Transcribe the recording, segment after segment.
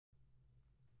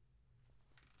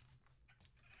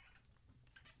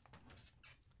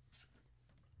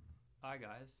Hi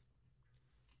guys.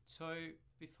 So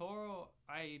before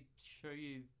I show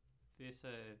you this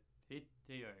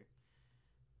video,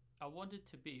 I wanted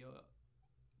to be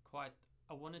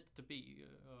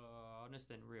honest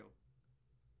and real.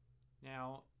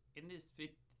 Now in this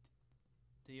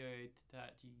video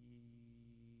that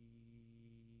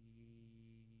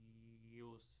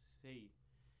you'll see,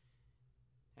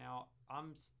 now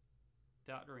I'm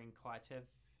stuttering quite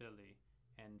heavily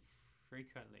and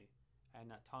frequently, and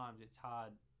at times it's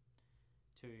hard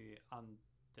to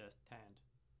understand.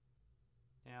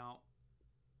 Now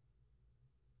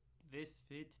this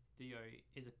video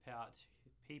is about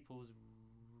people's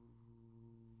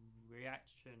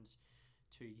reactions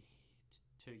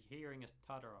to hearing a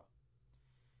stutterer,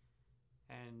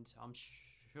 and I'm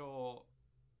sure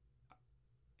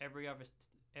every other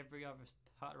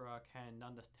stutterer can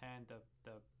understand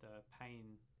the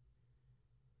pain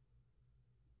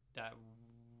that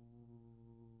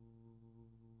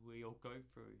we all go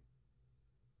through.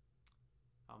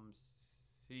 I'm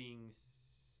seeing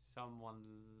someone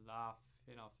laugh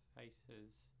in our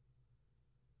faces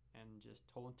and just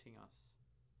taunting us.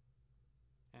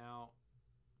 Now,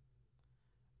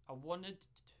 I wanted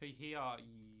to hear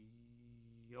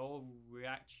your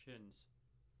reactions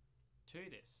to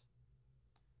this,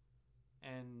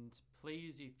 and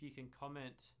please, if you can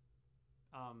comment,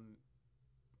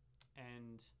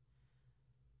 and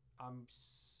I'm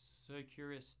so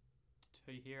curious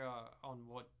to hear on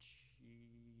what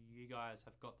you guys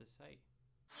have got to say.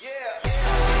 Yeah.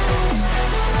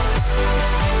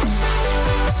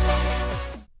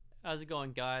 How's it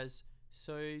going, guys?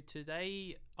 So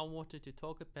today I wanted to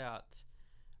talk about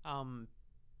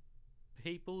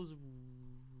people's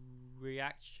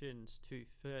reactions to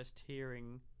first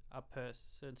hearing a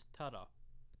person stutter.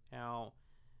 Now,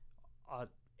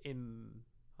 in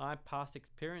my past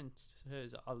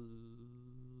experiences, a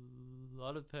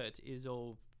lot of it is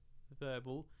all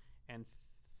verbal and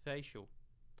facial,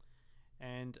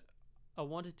 and I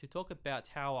wanted to talk about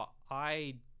how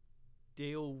I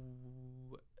deal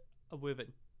with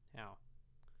it now.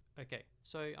 Okay,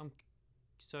 so I'm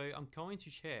going to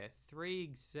share 3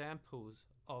 examples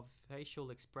of facial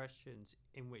expressions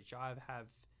in which I have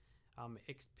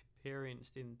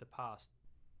experienced in the past.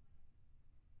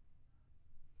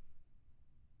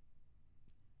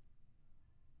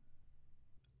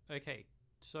 Okay,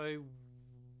 so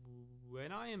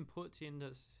when I am put in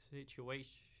the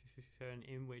situation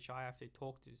in which I have to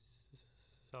talk to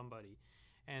somebody,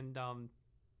 and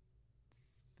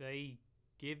they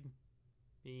give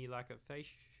me like a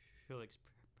facial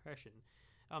expression,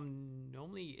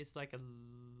 normally it's like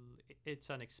it's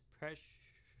an expression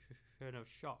of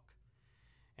shock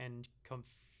and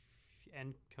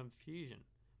confusion,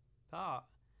 but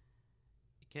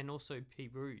it can also be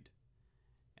rude.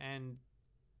 And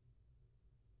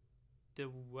the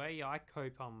way I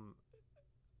cope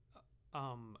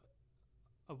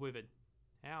with it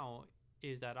now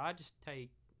is that I just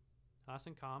take nice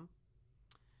and calm.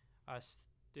 I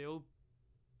still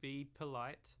be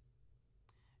polite,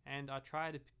 and I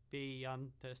try to be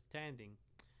understanding,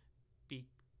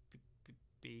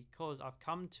 because I've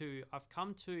come to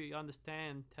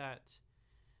understand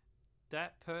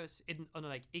that person,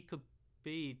 like, it could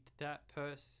be that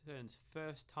person's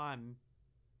first time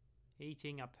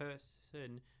meeting a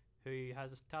person who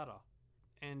has a stutter,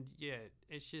 and yeah,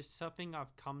 it's just something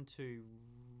I've come to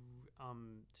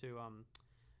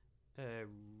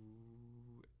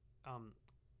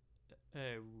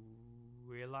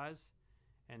realize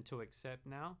and to accept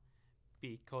now,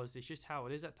 because it's just how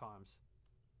it is at times.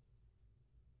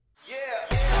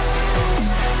 Yeah.